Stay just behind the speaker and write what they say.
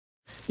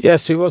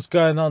Yes, what's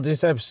going on?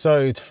 This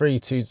episode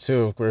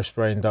 322 of Griff's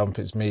Brain Dump.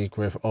 It's me,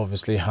 Griff.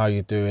 Obviously, how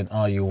you doing?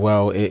 Are you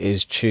well? It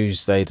is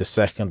Tuesday, the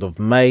 2nd of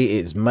May.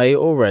 It's May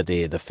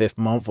already, the 5th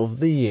month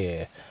of the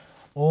year.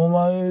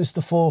 Almost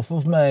the 4th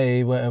of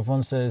May, where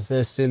everyone says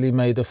they're silly,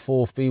 may the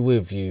 4th be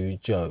with you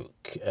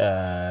joke.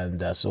 And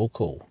that's all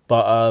cool.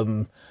 But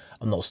I'm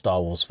not a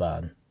Star Wars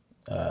fan.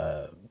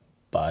 But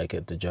I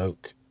get the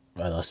joke,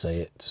 and I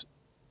say it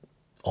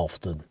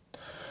often.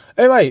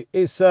 Anyway,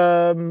 it's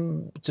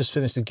just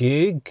finished a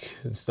gig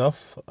and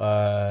stuff,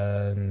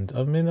 and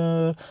I'm in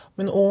an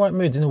alright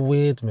mood, in a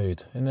weird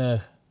mood, in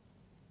a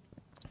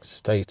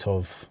state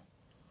of,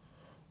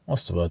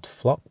 what's the word,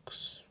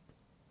 flux.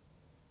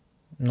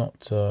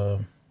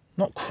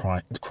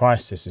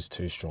 Crisis is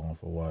too strong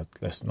of a word.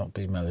 Let's not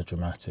be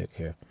melodramatic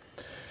here.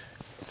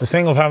 It's the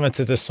thing of having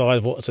to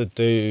decide what to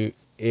do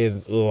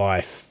in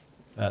life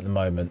at the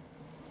moment.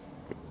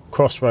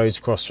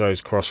 Crossroads.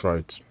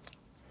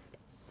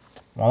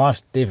 My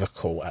life's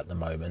difficult at the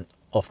moment,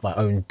 of my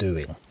own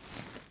doing.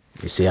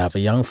 You see, I have a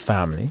young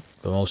family,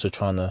 but I'm also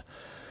I've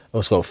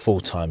also got a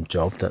full-time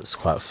job that's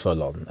quite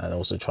full on, and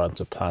also trying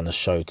to plan a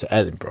show to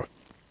Edinburgh.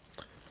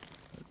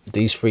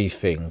 These three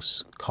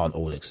things can't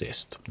all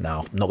exist.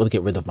 Now, I'm not going to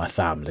get rid of my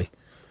family,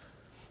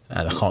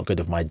 and I can't get rid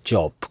of my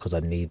job because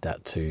I need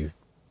that to,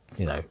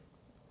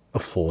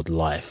 afford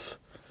life.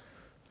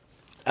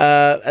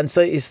 And so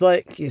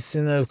it's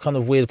in a kind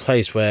of weird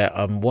place where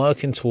I'm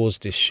working towards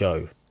this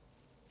show.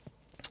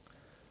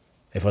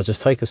 If I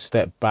just take a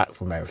step back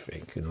from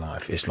everything in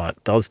life, it's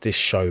like, does this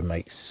show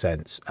make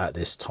sense at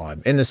this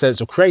time? In the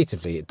sense of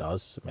creatively, it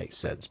does make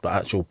sense,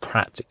 but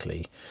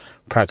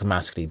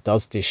pragmatically,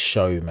 does this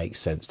show make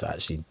sense to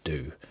actually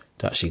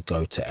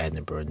go to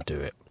Edinburgh and do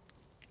it?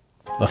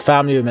 My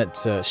family were meant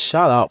to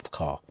shut up,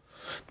 Carl.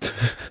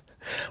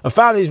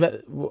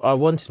 I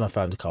wanted my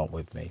family to come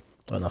with me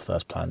when I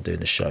first planned doing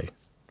the show,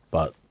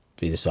 but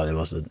we decided it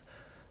wasn't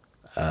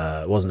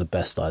the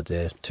best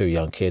idea. 2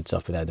 young kids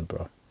up in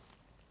Edinburgh.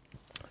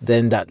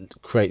 Then that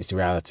creates the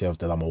reality of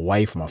that I'm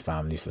away from my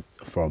family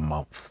for a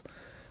month,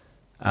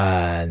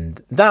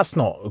 and that's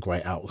not a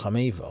great outcome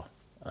either.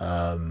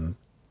 And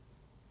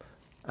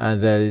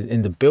then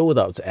in the build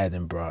up to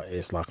Edinburgh,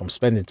 it's like I'm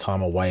spending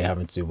time away,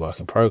 having to do work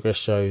in progress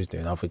shows,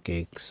 doing other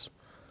gigs,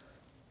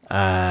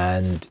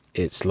 and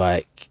it's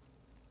like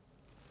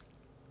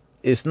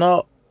it's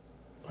not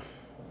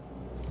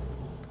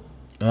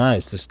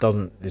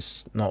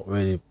it's not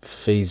really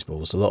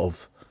feasible. It's a lot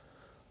of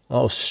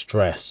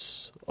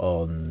stress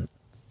on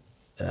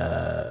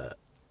mainly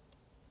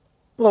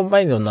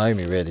on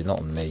Naomi, really, not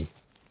on me.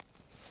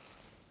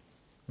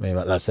 I mean,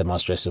 like I said, my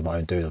stress is my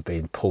own doing of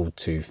being pulled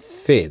too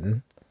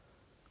thin,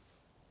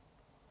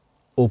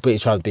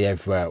 albeit trying to be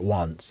everywhere at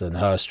once, and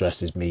her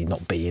stress is me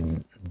not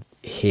being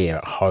here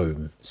at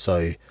home.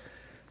 So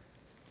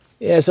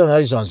yeah, it's one of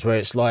those ones where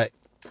it's like,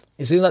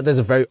 it seems like there's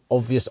a very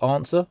obvious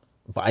answer,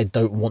 but I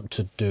don't want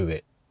to do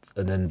it,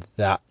 and then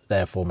that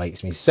therefore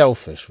makes me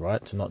selfish,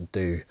 right, to not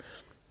do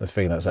the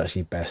thing that's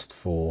actually best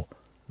for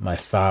my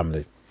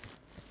family.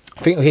 I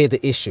think here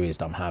the issue is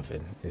that I'm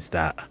having is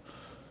that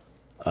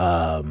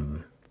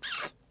when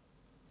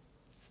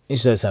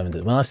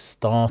I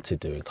started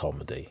doing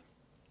comedy,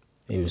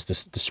 it was the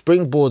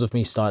springboard of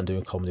me starting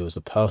doing comedy was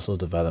a personal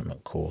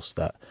development course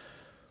that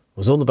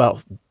was all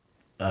about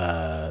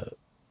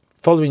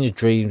following your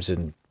dreams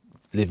and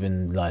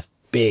living life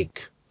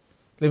big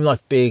and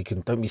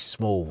don't be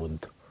small.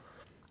 And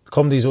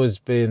comedy's always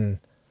been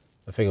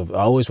a thing I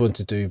always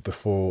wanted to do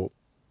before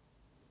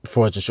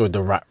I just joined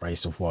the rat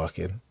race of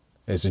working.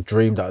 It's a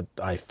dream that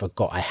I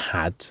forgot I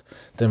had,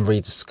 then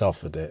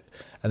rediscovered it.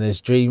 And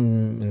this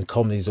dream in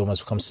comedy has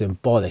almost become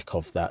symbolic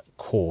of that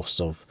course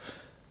and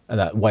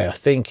that way of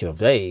thinking of,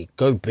 hey,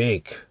 go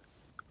big,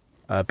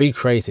 be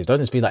creative, don't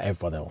just be like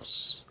everyone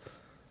else.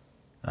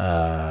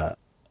 Don't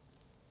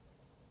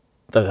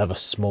have a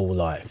small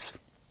life,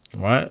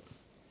 right?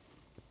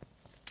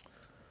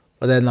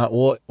 But then, like,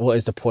 what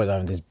is the point of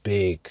having this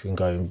big and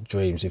going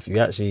dreams if you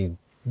actually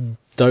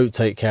don't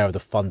take care of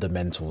the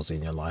fundamentals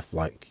in your life,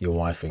 like your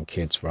wife and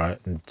kids, right?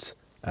 And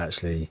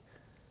actually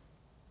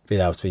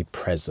being able to be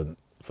present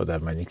for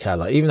them when you can.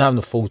 Like, even having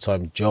a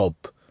full-time job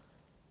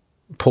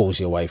pulls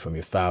you away from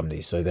your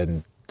family. So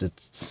then the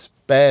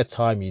spare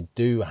time you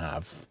do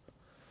have,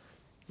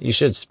 you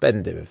should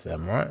spend it with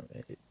them, right?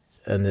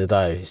 And the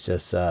day, it's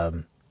just,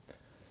 I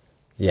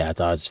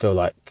just feel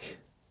like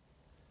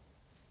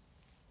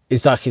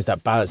it's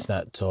that balancing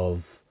act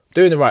of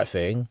doing the right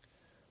thing,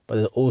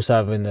 but also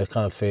having the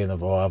kind of feeling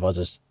of, have I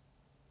just,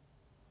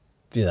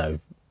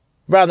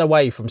 ran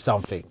away from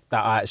something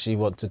that I actually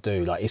want to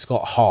do. Like, it's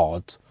got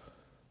hard,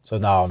 so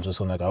now I'm just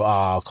going to go,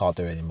 I can't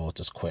do it anymore,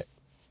 just quit.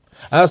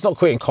 And that's not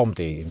quitting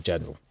comedy in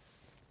general.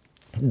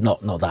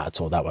 Not that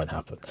at all, that won't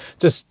happen.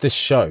 Just this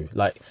show.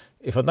 Like,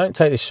 if I don't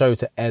take this show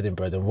to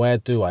Edinburgh, then where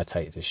do I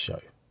take this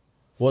show?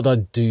 What do I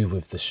do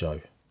with the show?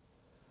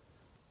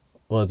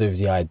 What do I do with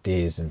the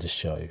ideas in the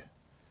show?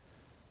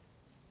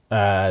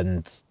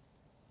 And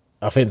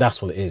I think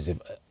that's what it is.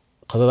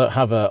 Because I don't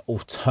have an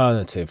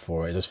alternative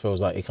for it. It just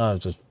feels like it kind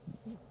of just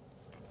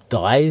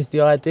dies,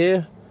 the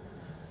idea,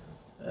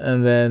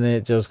 and then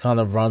it just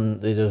kind of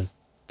it just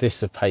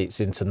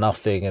dissipates into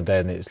nothing, and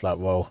then it's like,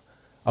 well,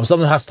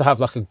 someone has to have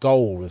like a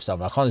goal with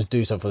something. I can't just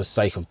do something for the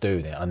sake of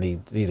doing it. I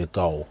need a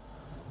goal.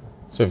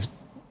 So if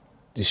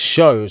this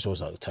show is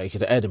also like, take it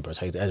to Edinburgh,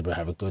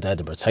 have a good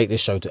Edinburgh, take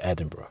this show to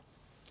Edinburgh.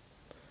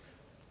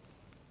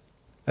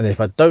 And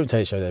if I don't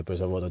take the show to Edinburgh,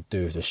 so what I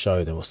do with the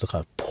show, then what's the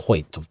kind of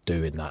point of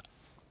doing that?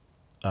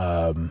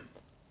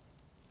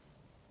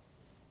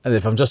 And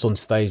if I'm just on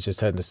stage just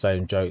telling the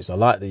same jokes, I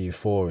like the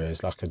euphoria.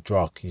 It's like a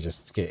drug, you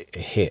just get a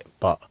hit.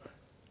 But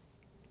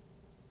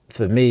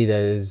for me,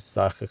 there's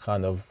like a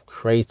kind of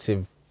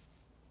creative.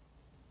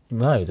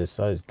 No, there's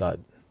like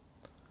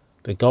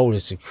the goal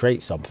is to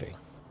create something,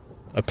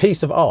 a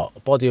piece of art, a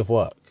body of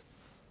work.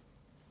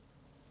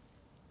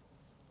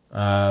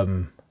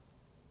 And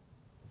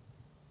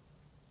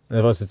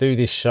if I was to do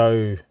this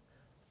show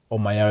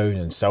on my own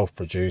and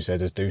self-produce it,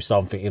 just do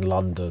something in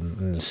London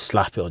and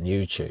slap it on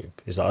YouTube,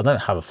 it's like I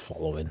don't have a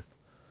following.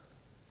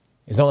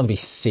 It's not going to be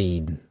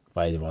seen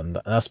by anyone,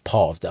 and that's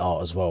part of the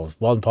art as well.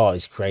 One part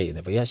is creating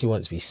it, but you actually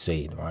want it to be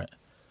seen, right?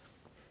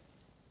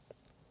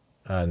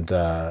 And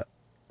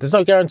there's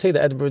no guarantee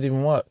that Edinburgh would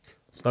even work.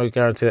 There's no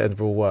guarantee that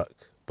Edinburgh will work,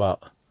 but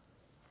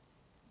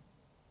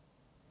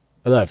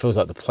I don't know, it feels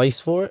like the place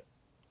for it.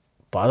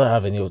 But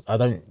I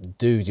don't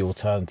do the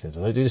alternatives.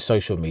 I don't do the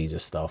social media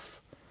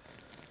stuff.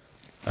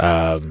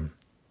 I don't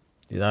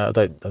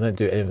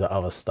do any of the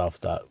other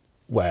stuff that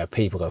where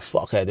people go,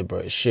 fuck Edinburgh,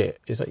 it's shit.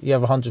 It's like you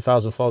have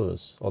 100,000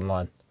 followers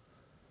online.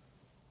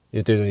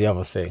 You're doing the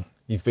other thing.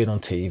 You've been on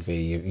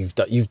TV.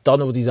 You've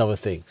done all these other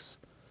things.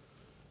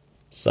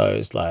 So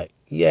it's like,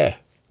 yeah,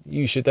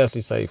 you should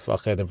definitely say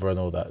fuck Edinburgh and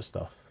all that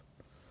stuff.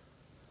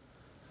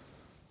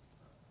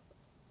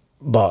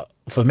 But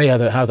for me, I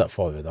don't have that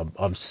following.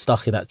 I'm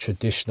stuck in that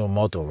traditional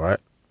model, right?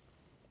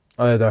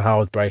 I don't know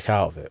how I'd break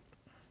out of it.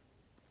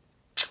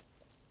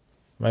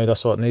 Maybe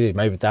that's what I needed.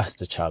 Maybe that's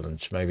the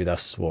challenge. Maybe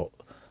that's what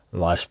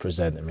life's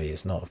presented me.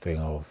 It's not a thing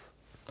of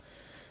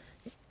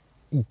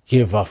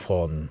give up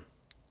on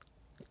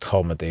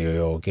comedy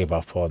or give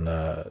up on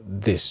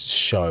this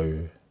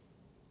show.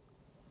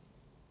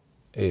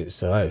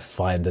 It's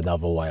find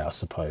another way, I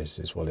suppose,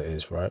 is what it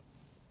is, right?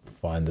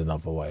 Find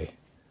another way.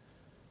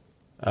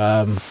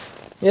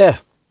 Yeah,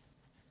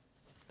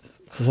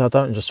 because I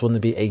don't just want to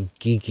be a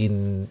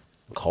gigging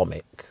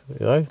comic,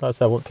 Like I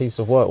said, I want a piece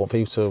of work. I want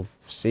people to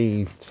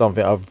see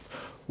something I've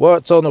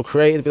worked on or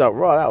created, be like,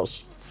 right, that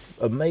was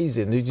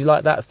amazing. Did you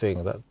like that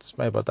thing that's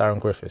made by Darran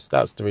Griffiths?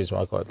 That's the reason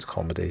why I got into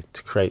comedy,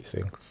 to create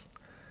things.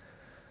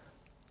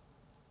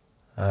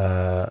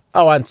 And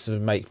to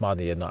make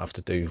money and not have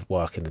to do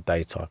work in the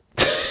daytime.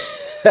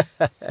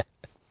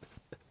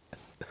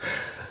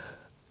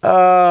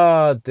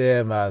 Oh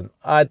dear, man.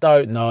 I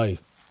don't know.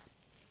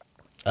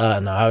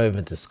 No, I haven't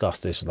even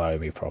discussed this with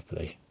Naomi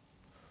properly.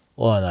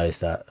 All I know is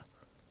that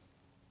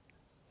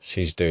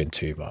she's doing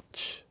too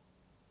much.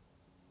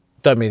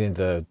 Don't mean in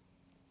the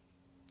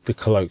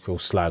colloquial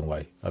slang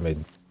way. I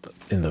mean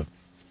in the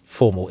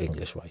formal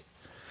English way.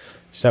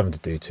 She's having to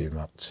do too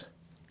much.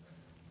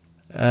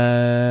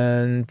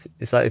 And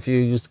it's like if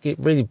you just get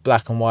really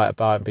black and white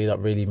about it and be like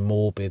really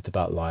morbid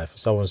about life. If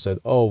someone said,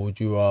 oh, would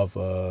you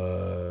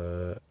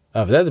rather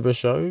have an Edinburgh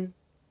show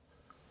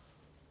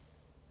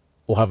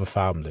or have a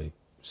family?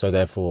 So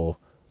therefore,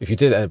 if you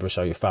did an Edinburgh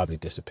show, your family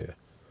disappear.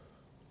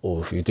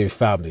 Or if you do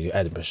family, your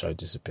Edinburgh show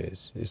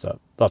disappears. It's like,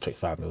 I'll pick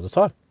family all the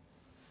time.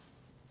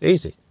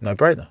 Easy, no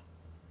brainer.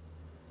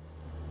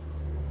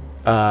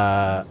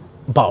 But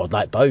I would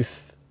like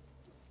both.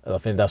 And I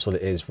think that's what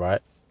it is,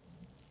 right?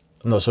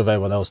 I'm not sure if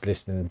anyone else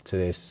listening to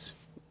this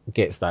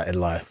gets that in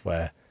life,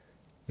 where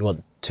you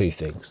want two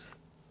things,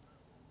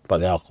 but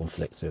they are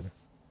conflicting.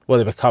 Well,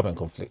 they're becoming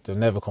conflicting.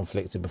 Never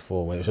conflicted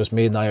before. When it was just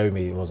me and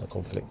Naomi, it wasn't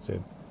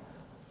conflicting.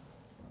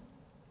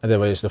 And then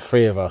when it's the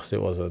three of us,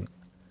 it wasn't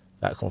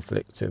that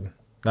conflicting.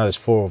 Now there's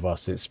four of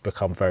us, it's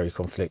become very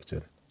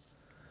conflicting.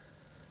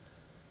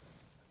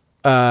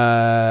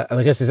 And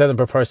I guess this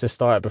Edinburgh process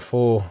started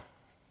before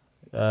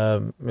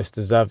Mr.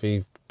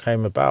 Zavi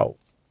came about,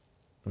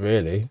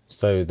 really.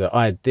 So the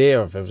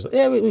idea of it was like,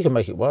 yeah, we can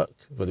make it work.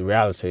 But the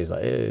reality is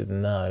like,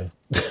 no.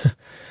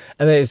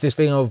 And then it's this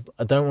thing of,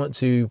 I don't want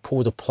to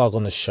pull the plug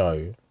on the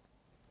show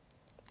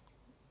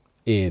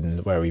in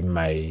where we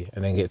may,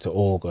 and then get to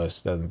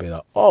August and be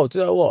like, oh, do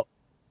you know what?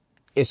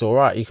 It's all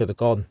right. You could have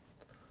gone.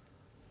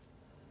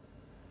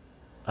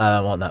 I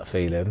don't want that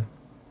feeling.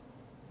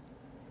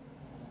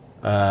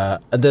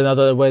 And then I don't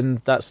know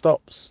when that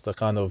stops, the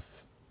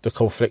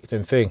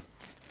conflicting thing.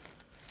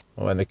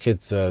 Or when the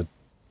kids are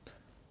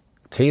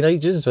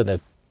teenagers, when they're,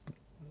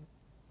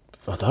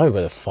 I don't know,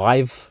 when they're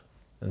 5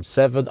 and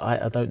 7,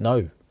 I don't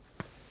know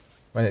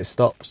when it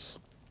stops.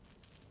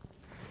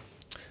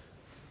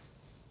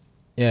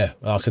 Yeah,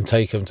 I can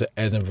take them to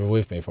Edinburgh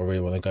with me if I really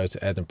want to go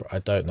to Edinburgh. I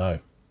don't know.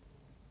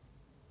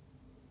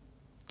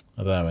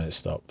 I don't know when it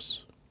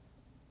stops.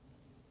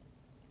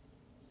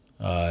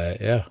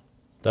 Yeah.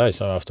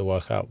 So I have to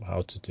work out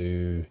how to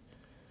do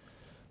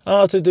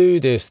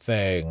this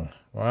thing,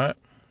 right?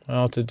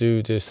 how to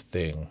do this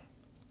thing.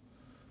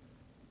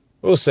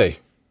 We'll see.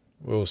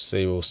 We'll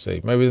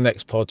see. Maybe the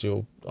next pod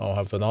I'll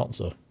have an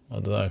answer. I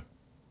don't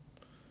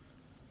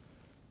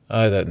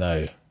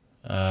know.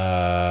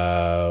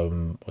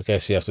 I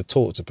guess you have to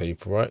talk to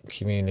people, right?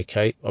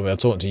 Communicate. I mean, I'm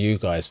talking to you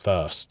guys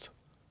first,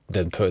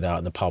 then put it out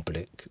in the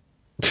public.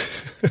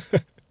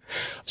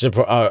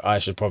 I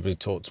should probably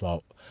talk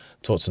to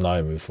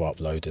Naomi before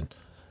uploading,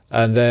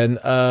 and then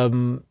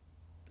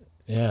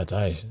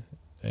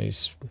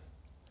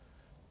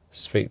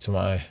speak to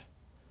my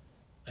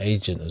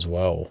agent as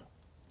well.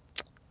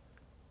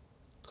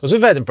 Because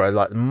with Edinburgh,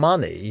 like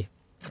money,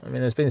 I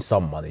mean, there's been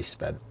some money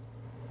spent,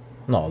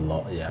 not a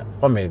lot yet.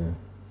 I mean,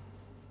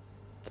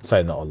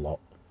 say not a lot,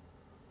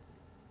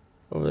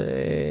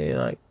 probably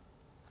like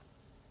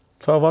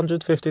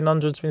 1,200,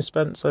 1,500's been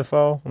spent so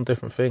far on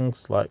different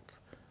things like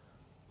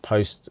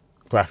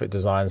graphic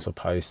designs for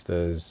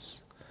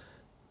posters,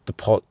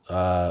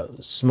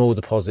 small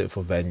deposit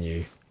for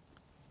venue,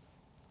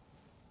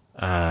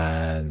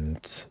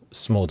 and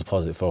small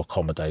deposit for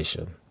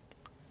accommodation.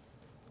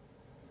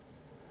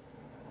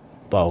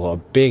 But I've got a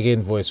big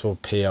invoice for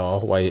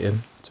PR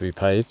waiting to be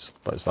paid.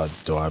 But it's like,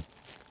 do I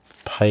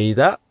pay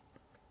that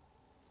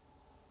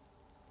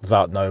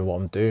without knowing what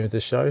I'm doing with the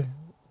show?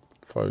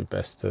 Probably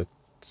best to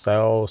say,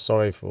 oh,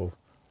 sorry for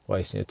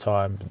wasting your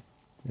time,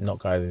 not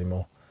going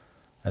anymore,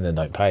 and then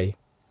don't pay.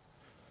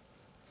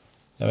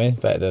 I mean,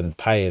 better than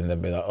pay and then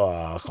be like, oh,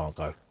 I can't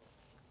go.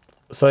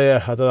 So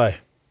yeah, I don't know.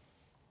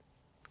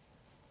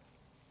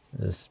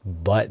 Just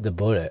bite the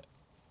bullet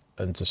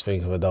and just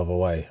think of another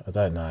way. I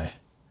don't know.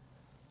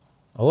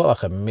 I've got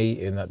like a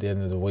meeting at the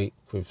end of the week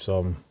with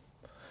some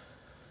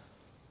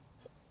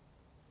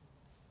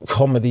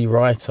comedy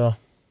writer.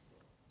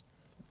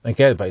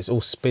 Again, but it's all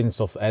spins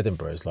off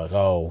Edinburgh. It's like,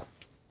 oh,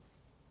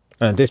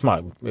 and this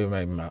may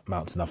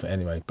amount to nothing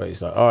anyway, but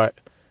it's like, all right,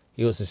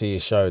 he wants to see a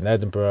show in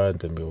Edinburgh, and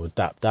then we'll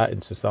adapt that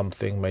into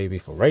something, maybe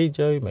for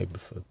radio, maybe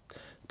for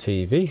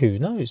TV. Who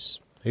knows?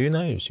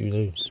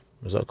 It's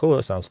like, cool,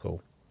 that sounds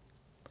cool.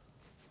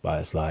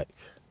 But it's like,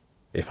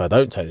 if I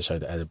don't take the show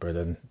to Edinburgh,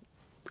 then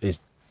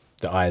is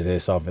the idea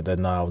something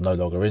then now I'm no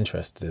longer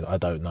interested in? I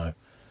don't know.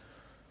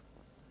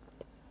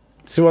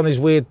 See, one of these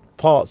weird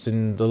parts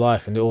in the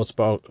life, in the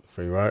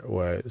autobiography, right,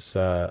 where it's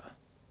well,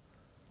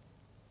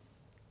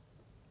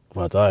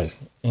 I don't know, it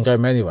can go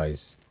many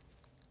ways.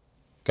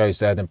 Goes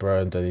to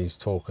Edinburgh and then he's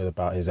talking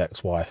about his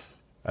ex-wife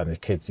and the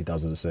kids he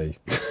doesn't see.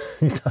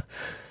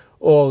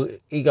 Or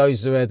he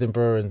goes to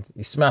Edinburgh and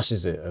he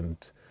smashes it and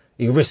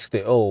he risked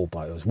it all,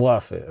 but it was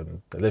worth it,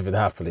 and they're living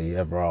happily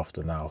ever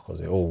after now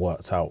because it all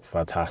worked out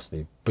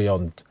fantastic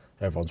beyond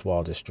everyone's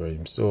wildest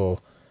dreams. Or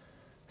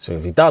so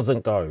if he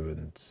doesn't go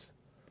and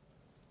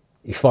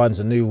he finds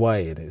a new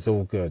way and it's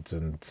all good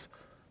and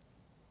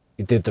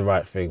he did the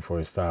right thing for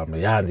his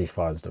family and he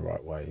finds the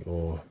right way,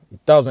 or he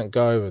doesn't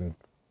go and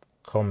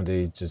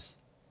comedy just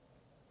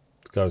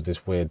goes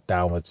this weird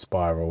downward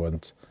spiral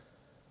and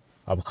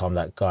I become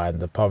that guy in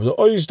the pub. Like,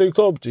 I used to do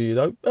comedy,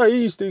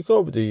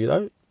 you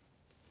know.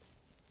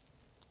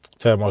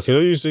 Tell my kid, I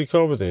used to do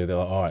comedy. They're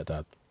like, all right,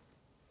 Dad.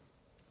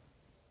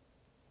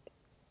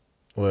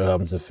 Well, it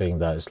comes the thing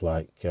that it's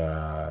like,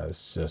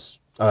 it's just,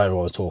 I don't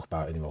want to talk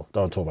about it anymore.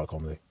 Don't talk about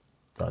comedy.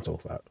 Don't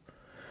talk about it.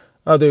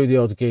 I'll do the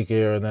odd gig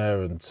here and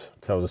there and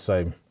tell the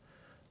same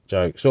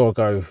jokes. Or I'll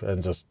go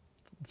and just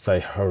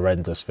say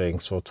horrendous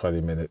things for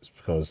 20 minutes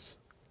because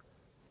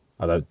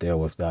I don't deal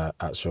with that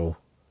actual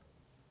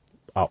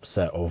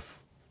upset of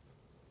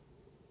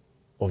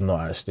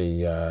not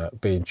actually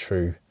being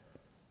true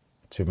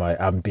to my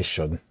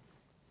ambition.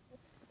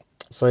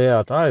 So yeah,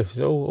 I don't know. It's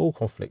all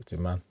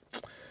conflicting, man.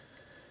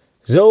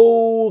 It's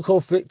all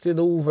conflicting,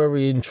 all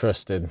very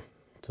interesting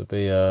to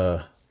be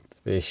a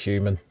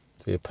human,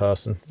 to be a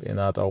person, be an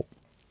adult.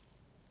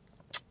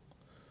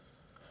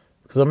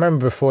 Because I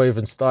remember before I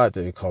even started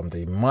doing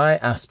comedy, my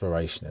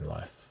aspiration in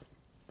life,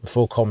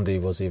 before comedy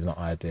was even an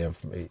idea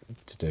for me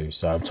to do.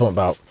 So I'm talking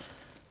about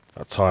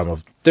a time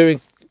of doing.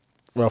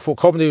 Well, I thought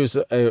comedy was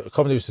a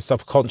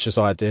subconscious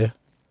idea.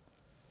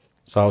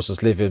 So I was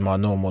just living my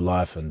normal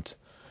life and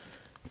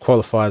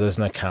qualified as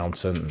an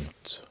accountant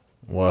and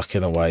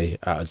working away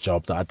at a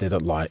job that I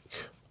didn't like.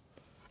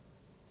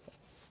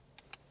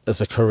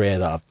 As a career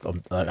that I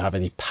don't have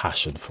any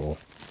passion for.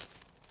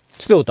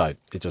 Still don't.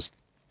 It just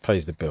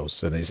pays the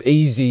bills. And it's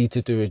easy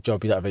to do a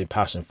job you don't have any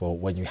passion for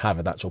when you have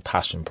an actual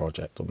passion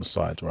project on the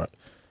side, right?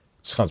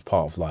 It's kind of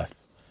part of life.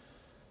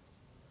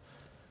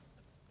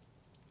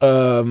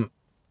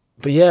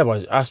 But yeah,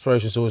 my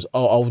aspiration was always,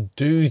 I'll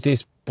do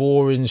this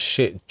boring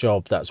shit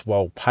job that's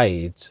well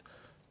paid,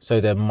 so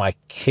then my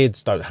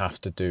kids don't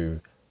have to do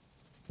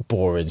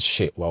boring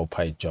shit well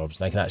paid jobs.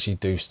 They can actually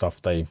do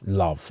stuff they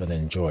love and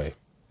enjoy.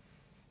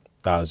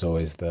 That was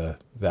always the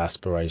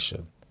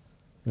aspiration.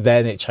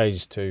 Then it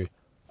changed to,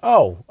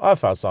 I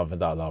found something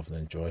that I love and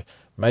enjoy.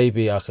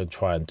 Maybe I can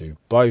try and do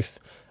both.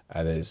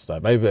 And it's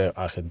like, maybe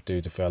I can do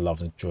the thing I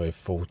love and enjoy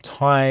full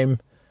time.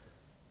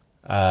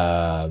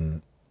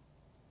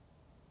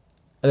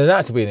 And then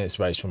that could be an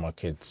inspiration for my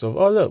kids. So,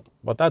 oh look,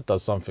 my dad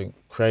does something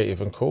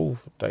creative and cool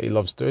that he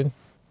loves doing.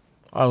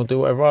 I'll do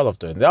whatever I love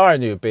doing. The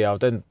irony would be I'll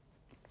then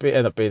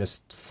end up being a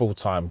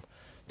full-time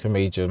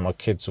comedian. My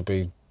kids will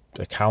be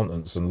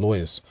accountants and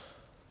lawyers.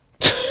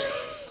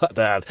 Like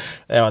that.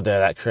 They aren't doing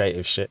that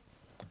creative shit.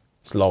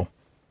 It's long.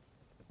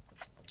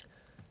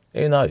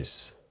 Who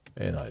knows?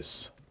 Who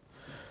knows?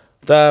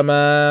 Damn,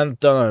 man.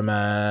 Don't know,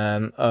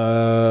 man.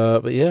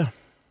 But yeah.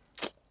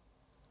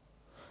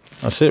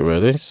 That's it,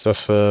 really. It's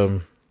just,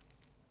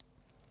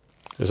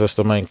 that's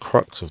the main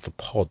crux of the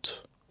pod.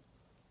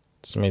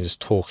 It's me just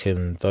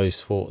talking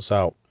those thoughts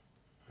out.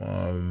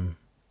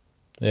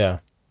 Yeah.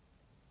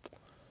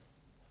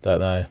 Don't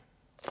know.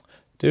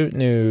 Don't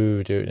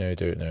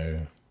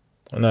know.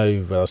 I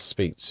know when I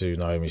speak to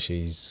Naomi,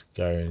 she's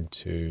going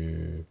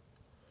to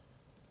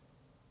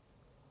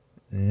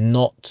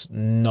not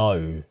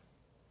know.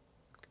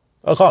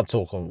 I can't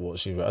talk on what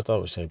she. I don't know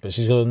what she said, but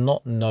she's going to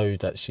not know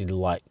that she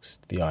likes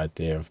the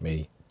idea of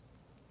me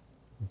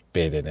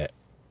being in it.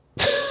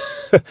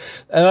 And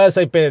when I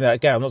say being in it,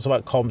 again, I'm not talking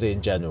about comedy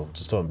in general. I'm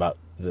just talking about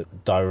the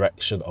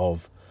direction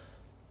of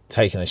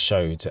taking a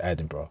show to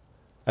Edinburgh.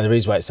 And the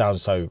reason why it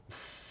sounds so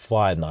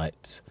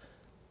finite,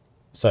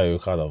 so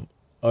kind of,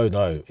 oh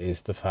no,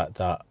 is the fact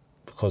that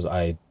because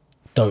I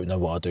don't know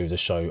what I'll do with the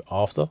show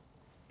after.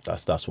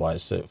 That's why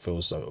it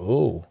feels so,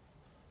 ooh.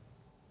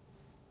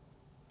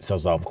 It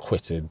sounds like I'm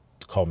quitting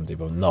comedy,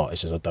 but I'm not.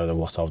 It's just I don't know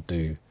what I'll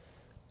do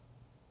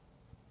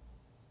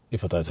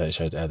if I don't take the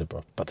show to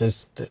Edinburgh. But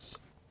there's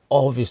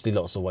obviously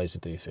lots of ways to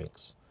do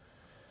things.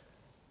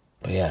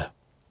 But yeah.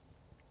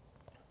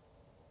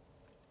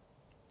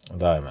 I don't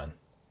know, man.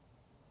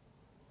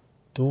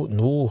 Don't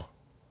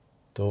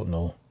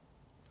know.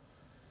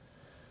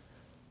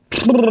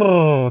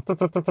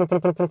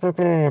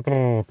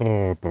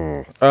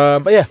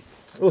 But yeah,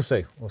 we'll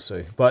see.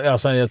 But I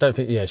was saying, I don't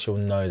think, she'll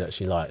know that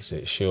she likes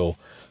it. She'll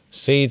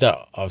see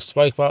that I've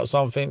spoke about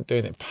something,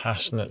 doing it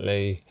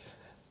passionately,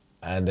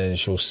 and then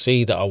she'll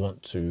see that I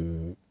want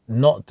to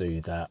not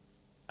do that,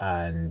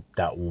 and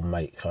that will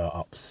make her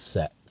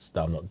upset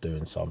that I'm not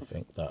doing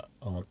something that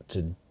I want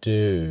to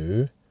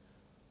do,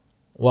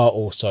 while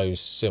also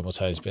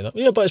simultaneously being like,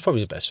 yeah, but it's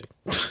probably the best thing.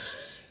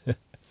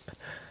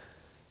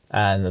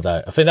 And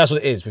I think that's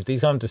what it is with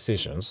these kind of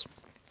decisions.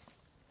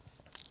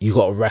 You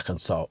got to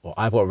reconcile, or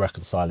I've got to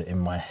reconcile it in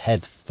my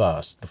head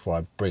first before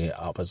I bring it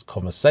up as a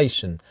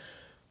conversation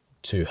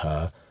to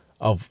her,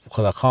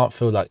 because I can't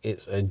feel like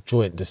it's a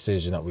joint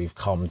decision that we've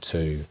come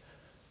to,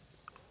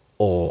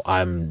 or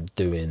I'm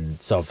doing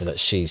something that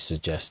she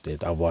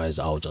suggested. Otherwise,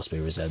 I'll just be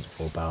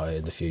resentful about it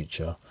in the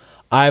future.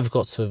 I've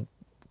got to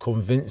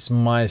convince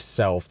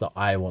myself that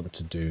I want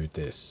to do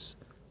this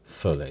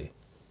fully.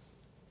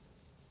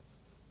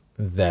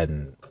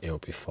 Then it'll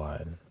be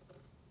fine.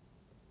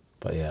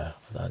 But yeah,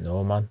 I don't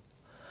know, man.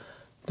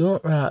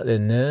 Don't rightly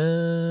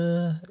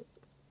know.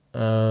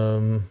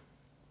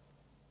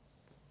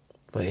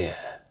 But yeah.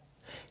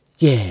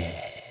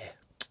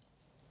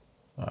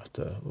 I have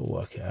to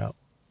work it out.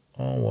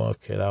 I'll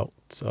work it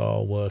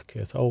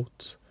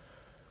out.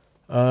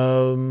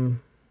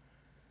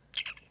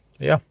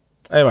 Yeah.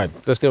 Anyway,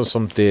 let's get on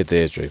some Dear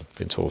Deirdre.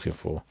 Been talking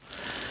for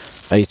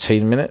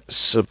 18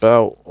 minutes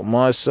about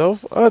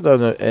myself. I don't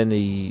know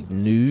any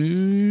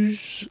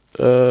news.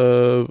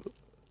 Let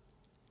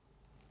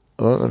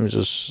me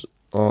just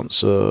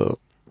answer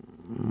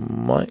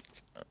Mike.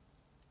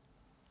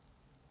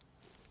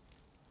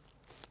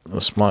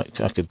 That's Mike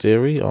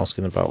Akadiri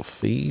asking about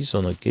fees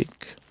on a gig.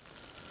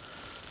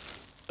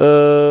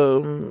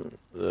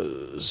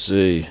 Let's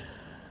see.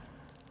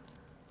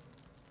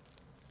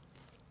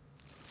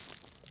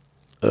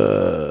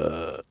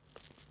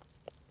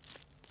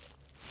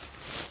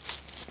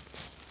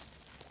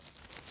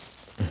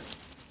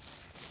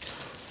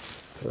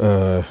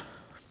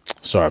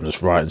 Sorry, I'm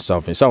just writing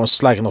something. Someone's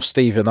slagging off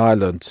Stephen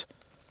Island.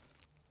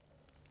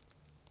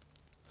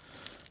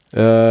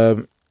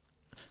 So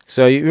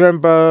you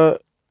remember?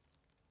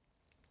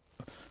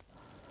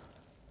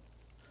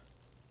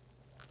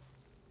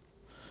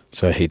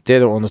 So he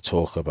didn't want to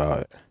talk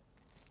about it.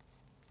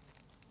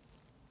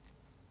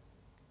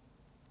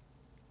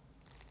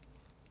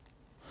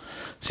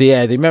 So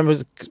yeah, do you remember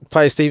the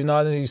player Stephen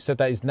Island who said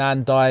that his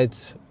nan died?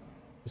 So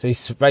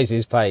he's basically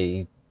his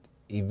play.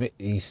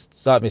 He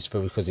started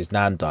missing because his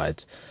nan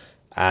died,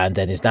 and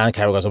then his nan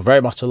came and goes, "I'm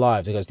very much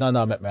alive." He goes, "No,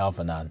 I met my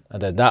other nan,"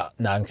 and then that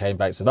nan came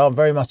back and said, "Oh, I'm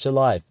very much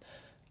alive,"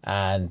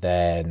 and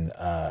then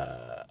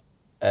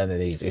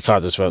he kind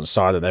of just went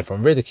silent.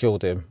 Everyone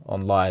ridiculed him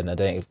online, and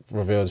then it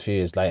revealed a few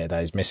years later that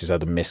his missus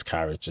had a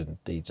miscarriage, and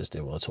he just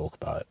didn't want to talk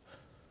about it.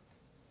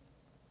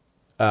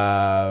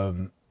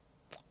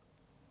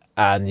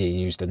 And he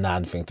used the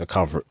nan thing to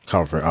cover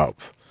it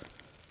up.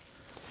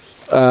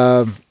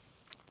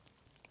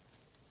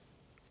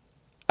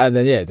 And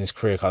then his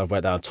career kind of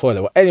went down the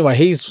toilet. Well, anyway,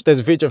 there's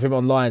a video of him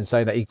online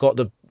saying that he got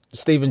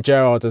Steven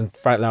Gerrard and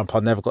Frank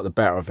Lampard never got the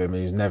better of him, and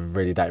he was never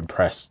really that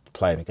impressed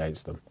playing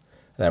against them.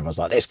 And everyone's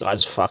like, this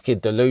guy's fucking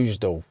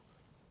delusional.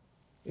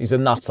 He's a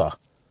nutter.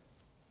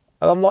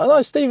 And I'm like,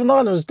 no, Stephen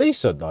Island was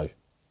decent though.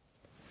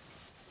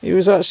 He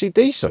was actually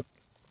decent.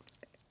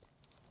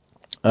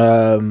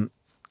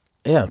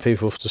 Yeah,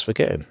 people are just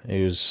forgetting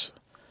he was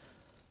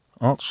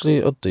actually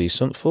a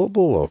decent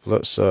footballer.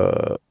 Let's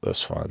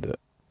find it.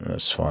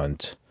 Let's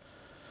find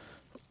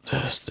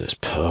this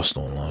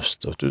personal life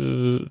stuff.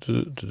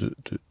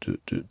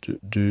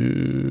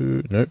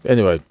 Nope.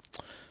 Anyway,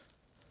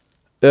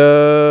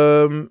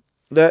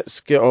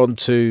 let's get on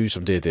to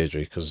some Dear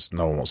Deirdre, because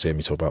no one wants to hear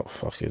me talk about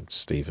fucking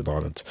Stephen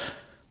Ireland.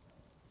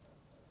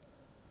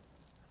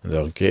 And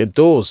they'll get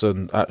indoors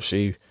and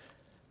actually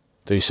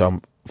do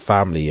some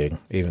familying,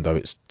 even though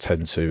it's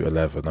 10 to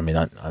 11. I mean,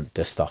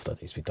 there's stuff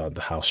that needs to be done in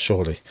the house,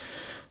 surely.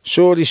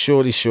 Because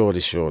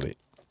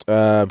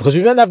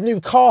we don't have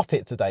new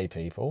carpet today,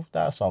 people.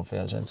 That's one thing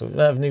I was going to talk. We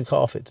don't have new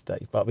carpet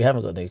today, but we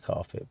haven't got new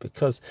carpet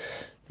because,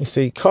 you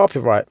see,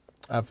 Carpet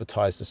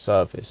advertised the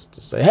service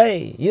to say,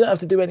 hey, you don't have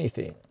to do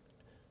anything.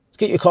 Let's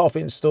get your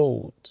carpet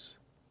installed.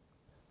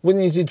 What do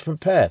you need to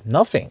prepare?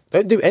 Nothing.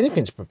 Don't do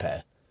anything to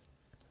prepare.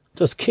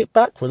 Just kick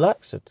back,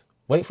 relax it.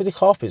 Wait for the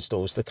carpet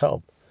installers to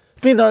come.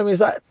 You know, is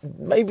that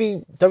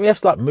maybe don't we have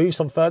to like move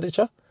some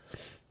furniture?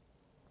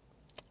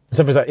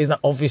 Somebody's like, isn't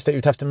that obvious that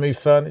you'd have to move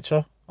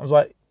furniture? I was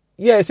like,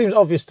 yeah, it seems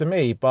obvious to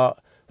me, but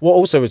what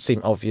also would seem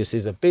obvious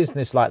is a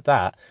business like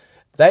that,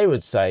 they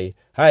would say,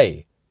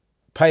 hey,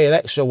 pay an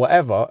extra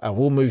whatever and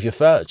we'll move your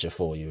furniture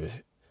for you.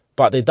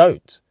 But they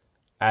don't.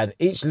 And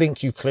each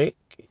link you click,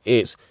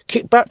 it's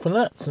kick back,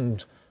 relax,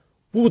 and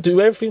we'll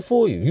do everything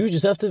for you. You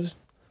just have to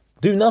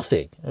do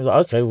nothing. I was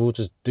like, okay, we'll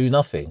just do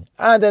nothing.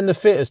 And then the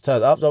fitters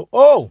turned up, like,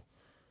 oh,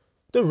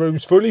 the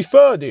room's fully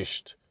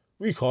furnished.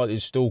 We can't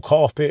install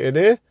carpet in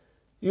here.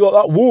 You got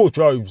like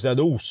wardrobes and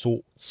all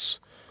sorts.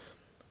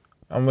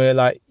 And we're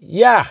like,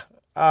 yeah,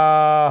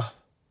 about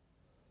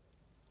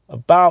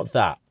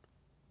that.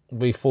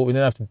 We thought we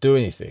didn't have to do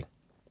anything.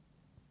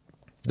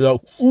 They're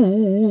like,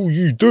 ooh,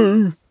 you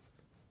do.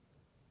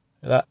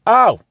 They're like,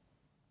 oh,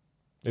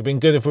 it'd been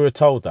good if we were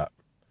told that.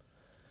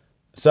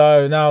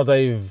 So now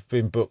they've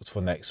been booked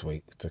for next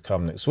week to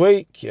come next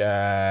week,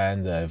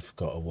 and they've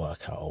got to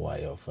work out a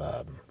way of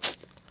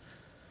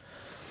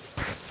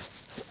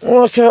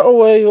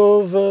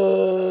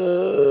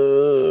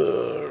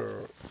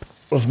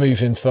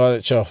moving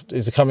furniture.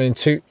 It's coming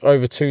in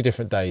over 2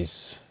 different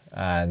days,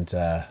 and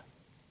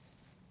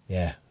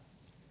yeah,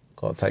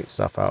 got to take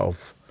stuff out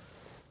of.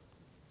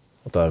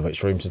 I don't know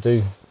which room to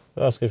do.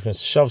 Let's go and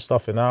shove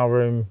stuff in our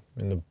room,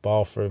 in the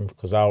bathroom,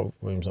 because our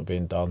room's not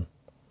being done.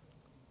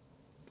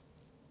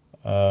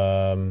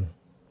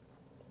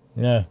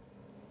 Yeah.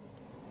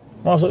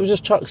 Well, so we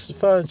just chuck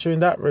furniture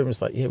in that room.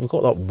 It's like, yeah, we've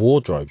got like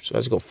wardrobes. We've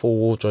actually got 4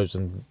 wardrobes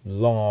and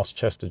long ass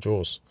chest of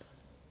drawers.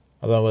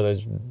 I don't know whether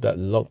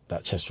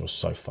that chest of drawers is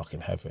so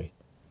fucking heavy.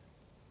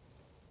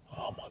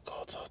 Oh my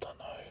god, I don't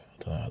know. I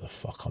don't know how the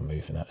fuck I'm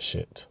moving that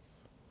shit.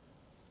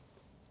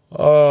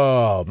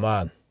 Oh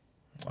man,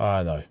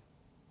 I know.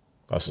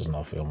 That's just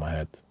nothing on my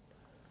head.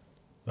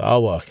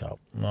 I'll work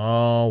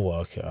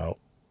it out.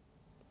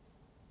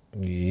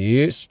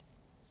 Yes.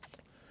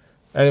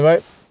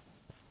 Anyway,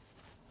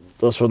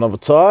 that's for another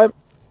time.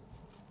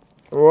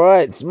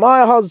 Right,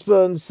 my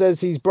husband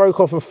says he's broke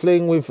off a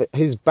fling with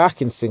his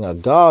backing singer.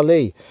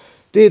 Golly.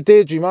 Dear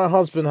Deirdre, my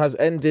husband has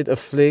ended a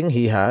fling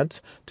he had,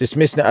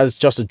 dismissing it as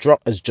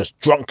just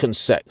drunken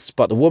sex.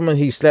 But the woman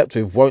he slept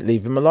with won't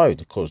leave him alone,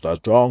 because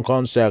that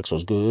drunken sex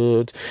was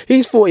good.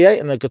 He's 48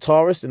 and a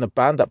guitarist in a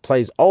band that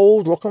plays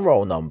old rock and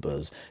roll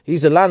numbers.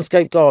 He's a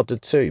landscape gardener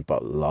too,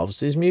 but loves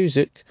his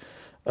music.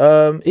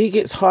 He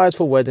gets hired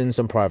for weddings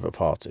and private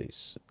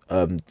parties.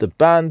 The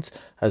band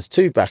has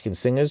 2 backing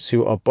singers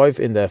who are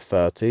both in their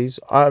 30s.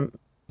 I'm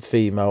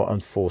female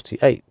and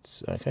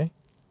 48. Okay.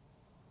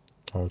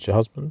 How old's your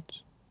husband?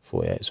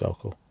 48 as well.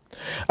 Cool.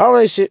 Our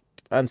relationship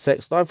and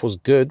sex life was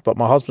good, but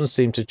my husband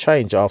seemed to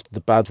change after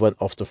the band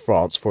went off to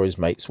France for his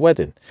mate's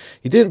wedding.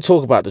 He didn't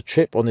talk about the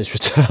trip on his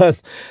return,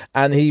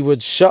 and he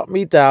would shut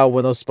me down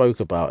when I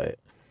spoke about it.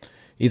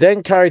 He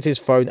then carried his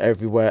phone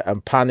everywhere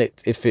and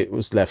panicked if it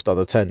was left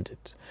unattended.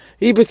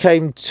 He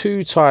became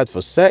too tired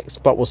for sex,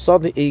 but was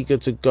suddenly eager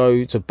to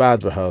go to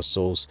band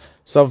rehearsals,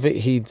 something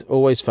he'd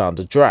always found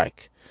a drag.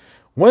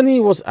 When he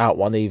was out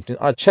one evening,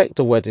 I checked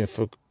the wedding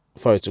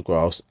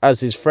photographs,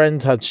 as his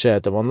friend had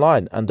shared them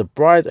online, and the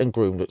bride and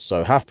groom looked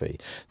so happy.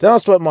 Then I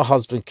spotted my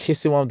husband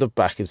kissing one of the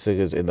backing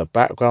singers in the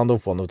background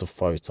of one of the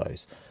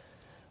photos.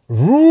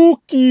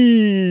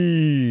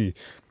 Rookie!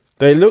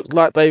 They looked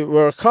like they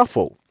were a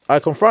couple. I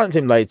confronted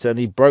him later and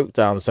he broke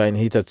down, saying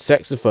he'd had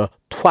sex with her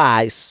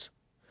twice.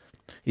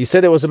 He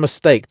said it was a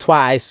mistake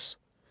twice,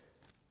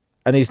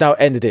 and he's now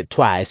ended it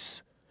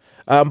twice.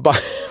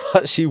 But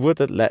she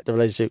wouldn't let the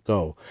relationship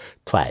go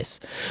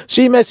twice.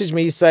 She messaged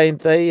me saying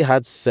they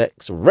had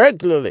sex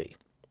regularly.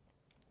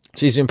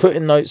 She's been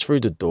putting notes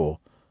through the door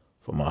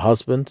for my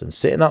husband and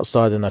sitting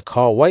outside in a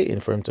car waiting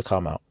for him to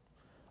come out.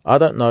 I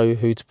don't know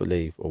who to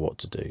believe or what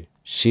to do.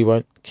 She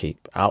won't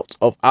keep out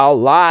of our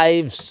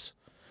lives.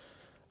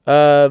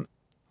 Yeah,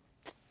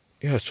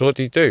 so what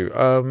do you do?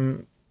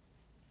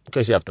 I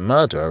guess you have to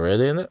murder her,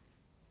 really, isn't it?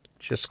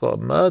 Just got to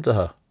murder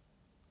her.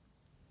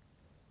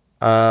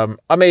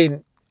 I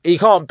mean, he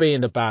can't be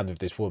in the band with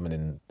this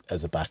woman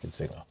as a backing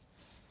singer.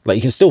 Like,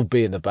 he can still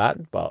be in the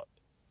band, but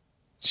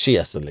she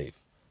has to leave.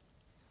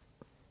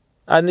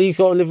 And he's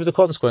got to live with the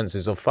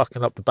consequences of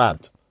fucking up the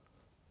band.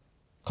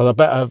 Because I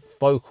bet her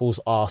vocals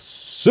are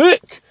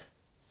sick.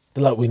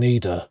 They're like, we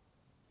need her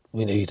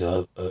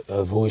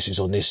voices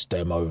on this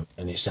demo,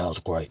 and it sounds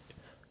great.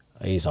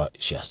 And he's like,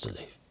 she has to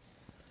leave.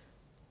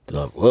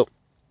 They're like, well.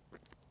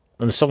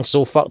 And the song's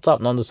still fucked up.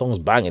 None of the songs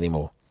bang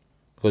anymore.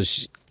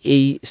 Because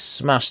he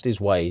smashed his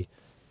way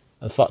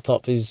and fucked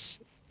up his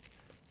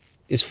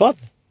fun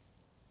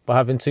by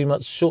having too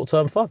much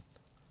short-term fun.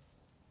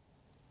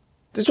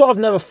 This is why I've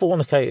never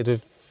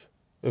fornicated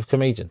with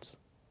comedians.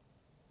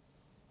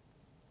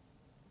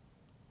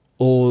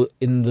 Or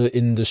in the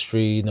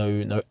industry,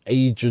 no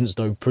agents,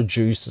 no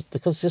producers.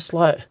 Because it's just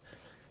like,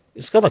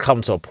 it's going to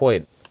come to a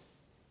point.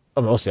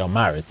 I mean, obviously I'm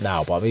married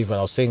now, but even when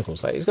I was single,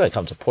 so it's going to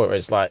come to a point where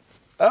it's like,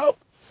 oh,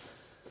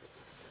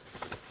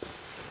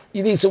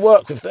 you need to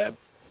work with them.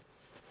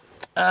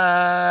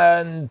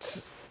 And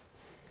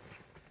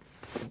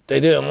they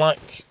didn't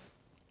like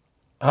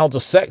how the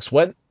sex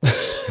went.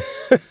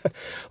 Or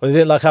they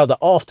didn't like how the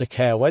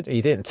aftercare went.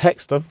 You didn't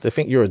text them. They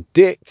think you're a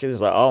dick.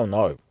 It's like, oh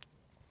no.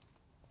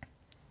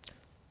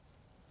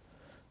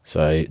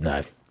 So,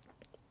 no.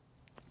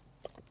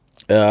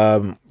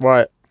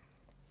 Right.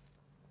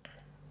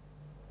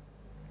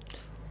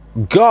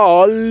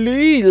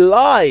 Golly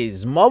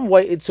lies. Mum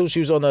waited till she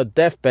was on her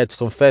deathbed to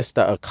confess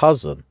that her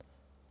cousin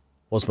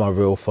was my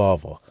real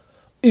father.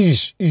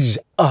 Dear,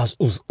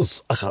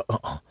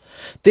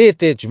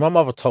 my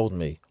mother told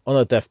me on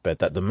her deathbed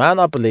that the man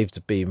I believed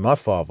to be my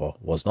father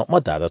was not my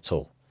dad at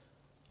all.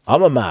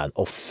 I'm a man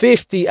of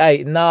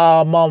 58.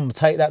 Nah, Mum,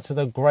 take that to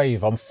the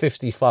grave. I'm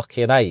 50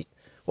 fucking 8.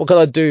 What can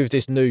I do with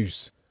this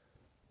news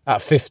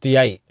at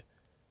 58?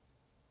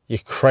 You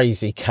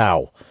crazy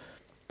cow.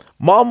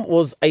 Mum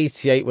was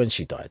 88 when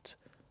she died.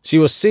 She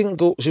was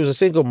single. She was a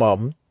single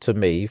mum to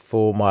me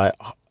for my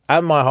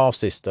half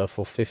sister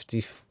for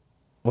 50.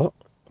 What?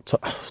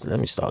 Let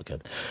me start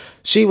again.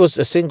 She was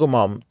a single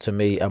mum to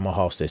me and my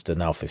half sister,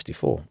 now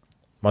 54.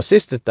 My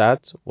sister's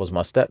dad was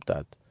my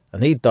stepdad,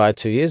 and he died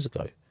 2 years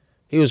ago.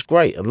 He was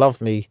great and loved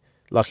me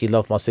like he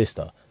loved my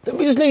sister. Then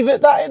we just leave it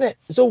at that, innit?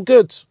 It's all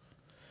good.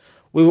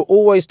 We were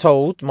always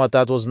told my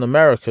dad was an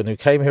American who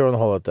came here on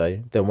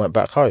holiday, then went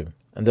back home,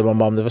 and then my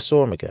mum never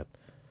saw him again.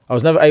 I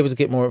was never able to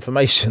get more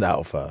information out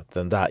of her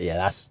than that.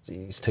 Yeah,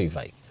 it's too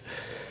vague.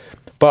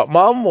 But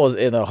Mum was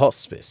in a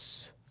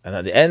hospice, and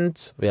at the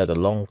end, we had a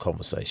long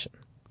conversation.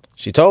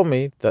 She told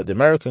me that the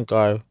American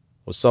guy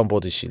was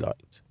somebody she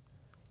liked,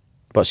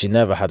 but she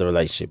never had a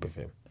relationship with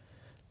him.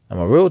 And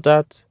my real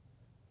dad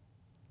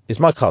is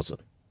my cousin.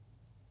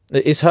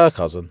 It is her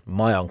cousin,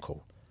 my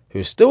uncle, who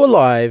is still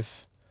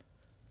alive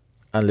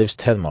and lives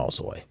 10 miles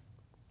away.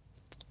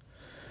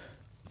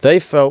 They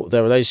felt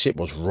their relationship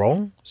was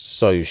wrong,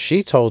 so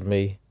she told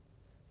me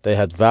they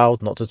had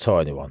vowed not to tell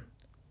anyone.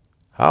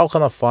 How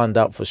can I find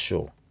out for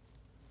sure?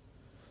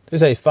 They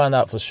say find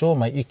out for sure,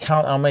 mate. You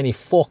count how many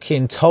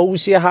fucking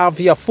toes you have,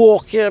 you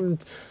fucking...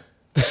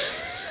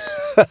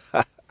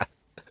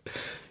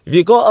 If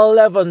you got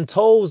 11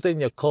 toes,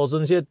 then your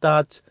cousins, your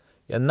dad,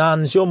 your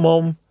nans, your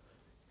mum.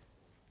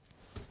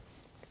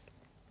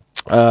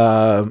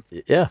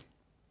 Yeah.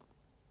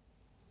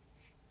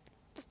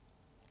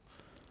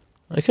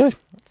 Okay.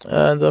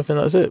 And I think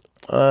that's it.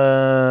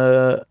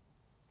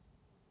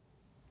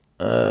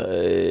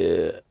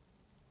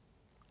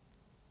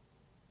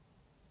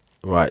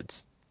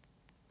 Right.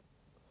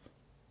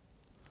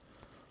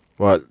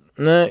 Right.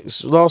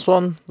 Next. Last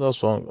one.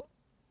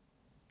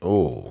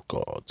 Oh,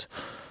 God.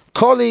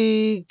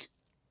 Colleague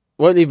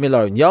won't leave me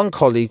alone. Young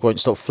colleague won't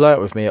stop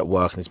flirting with me at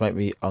work, and it's making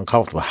me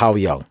uncomfortable. How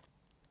young?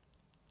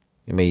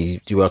 You mean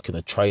you work in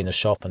a trainer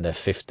shop and they're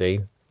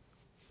 15?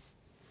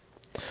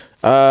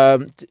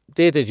 Dear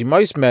Did you,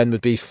 most men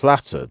would be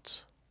flattered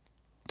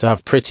to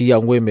have pretty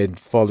young women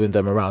following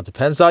them around.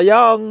 Depends how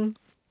young.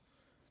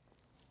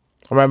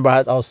 I remember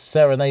I was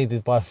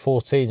serenaded by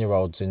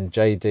 14-year-olds in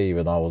JD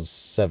when I was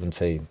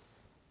 17.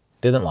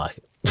 Didn't like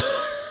it.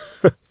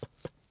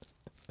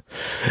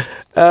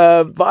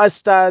 But I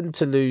stand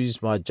to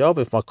lose my job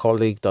if my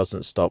colleague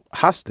doesn't stop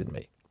hassling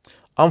me.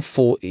 I'm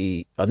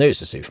 40. I knew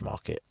it's a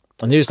supermarket.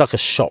 I knew it's like a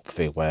shop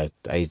thing where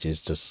age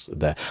is just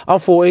there. I'm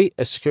 40,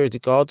 a security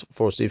guard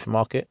for a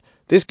supermarket.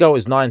 This girl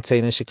is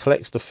 19 and she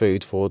collects the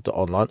food for the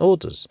online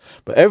orders.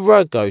 But everywhere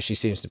I go, she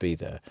seems to be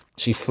there.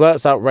 She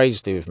flirts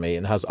outrageously with me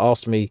and has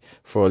asked me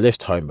for a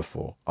lift home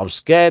before. I'm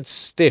scared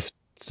stiff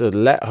to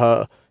let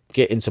her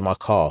get into my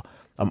car.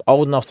 I'm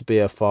old enough to be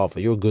her father.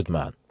 You're a good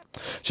man.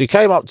 She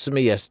came up to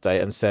me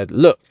yesterday and said,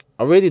 look,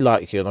 I really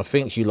like you and I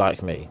think you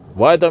like me.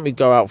 Why don't we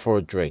go out for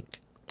a drink?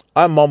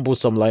 I mumbled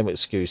some lame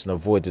excuse and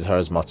avoided her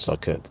as much as I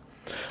could.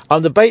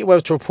 I'm debating whether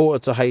to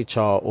report her to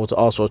HR or to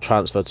ask for a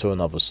transfer to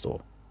another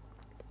store.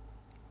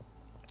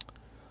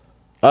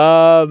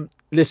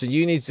 Listen,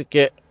 you need to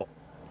get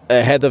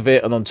ahead of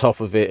it and on top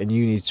of it, and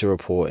you need to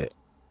report it,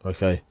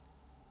 okay?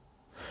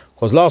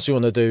 Because last thing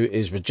you want to do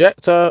is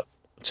reject her,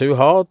 too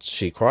hard,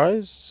 she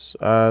cries,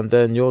 and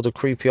then you're the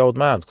creepy old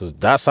man, because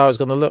that's how it's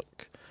going to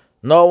look.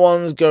 No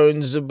one's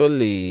going to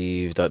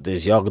believe that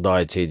this young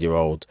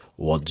 19-year-old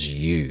wants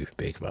you,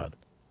 big man.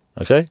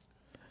 Okay?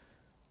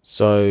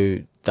 So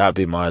that'd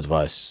be my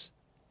advice.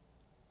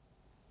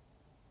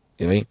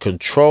 You know what I mean?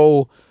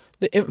 Control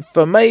the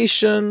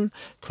information,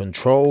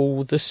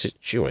 control the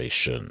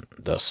situation.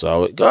 That's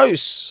how it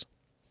goes.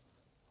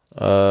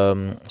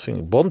 I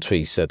think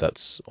Bontwe said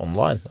that's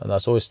online, and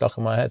that's always stuck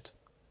in my head.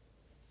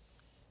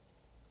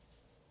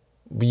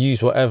 We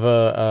use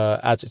whatever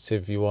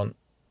adjective you want.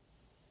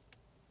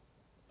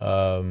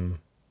 No,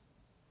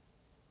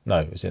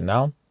 is it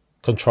noun?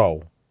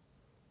 Control.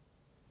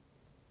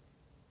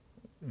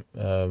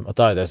 I don't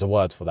know, there's a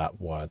word for that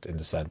word in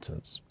the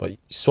sentence, but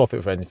swap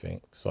it for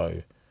anything.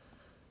 So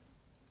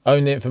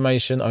own the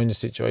information, own the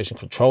situation,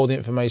 control the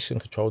information,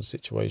 control the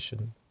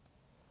situation.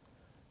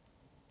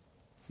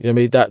 You know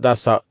what I mean?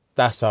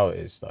 That's how it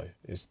is though.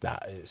 It's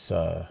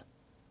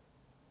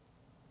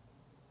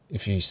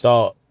if you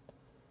start,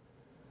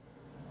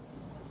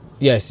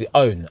 yes,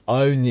 own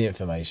the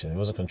information. It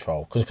wasn't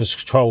control, because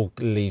control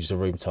leaves the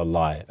room to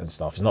lie and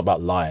stuff. It's not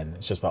about lying,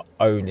 it's just about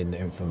owning the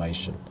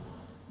information.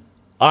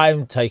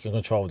 I'm taking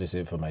control of this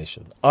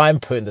information.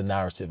 I'm putting the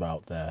narrative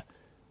out there.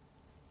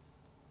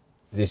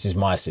 This is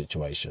my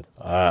situation.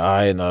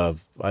 I ain't a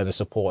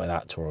supporting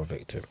actor or a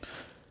victim.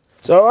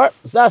 So, alright,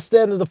 so that's the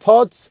end of the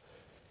pod.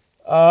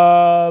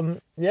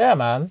 Yeah,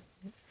 man.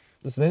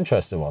 It's an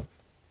interesting one.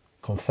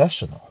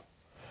 Confessional.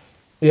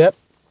 Yep.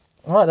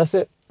 Alright, that's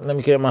it. Let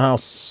me get in my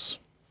house.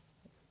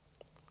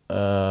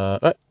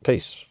 Alright,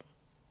 peace.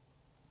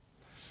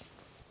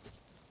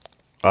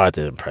 I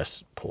didn't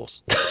press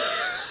pause.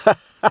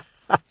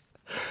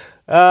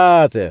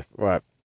 Ah, dear. Right.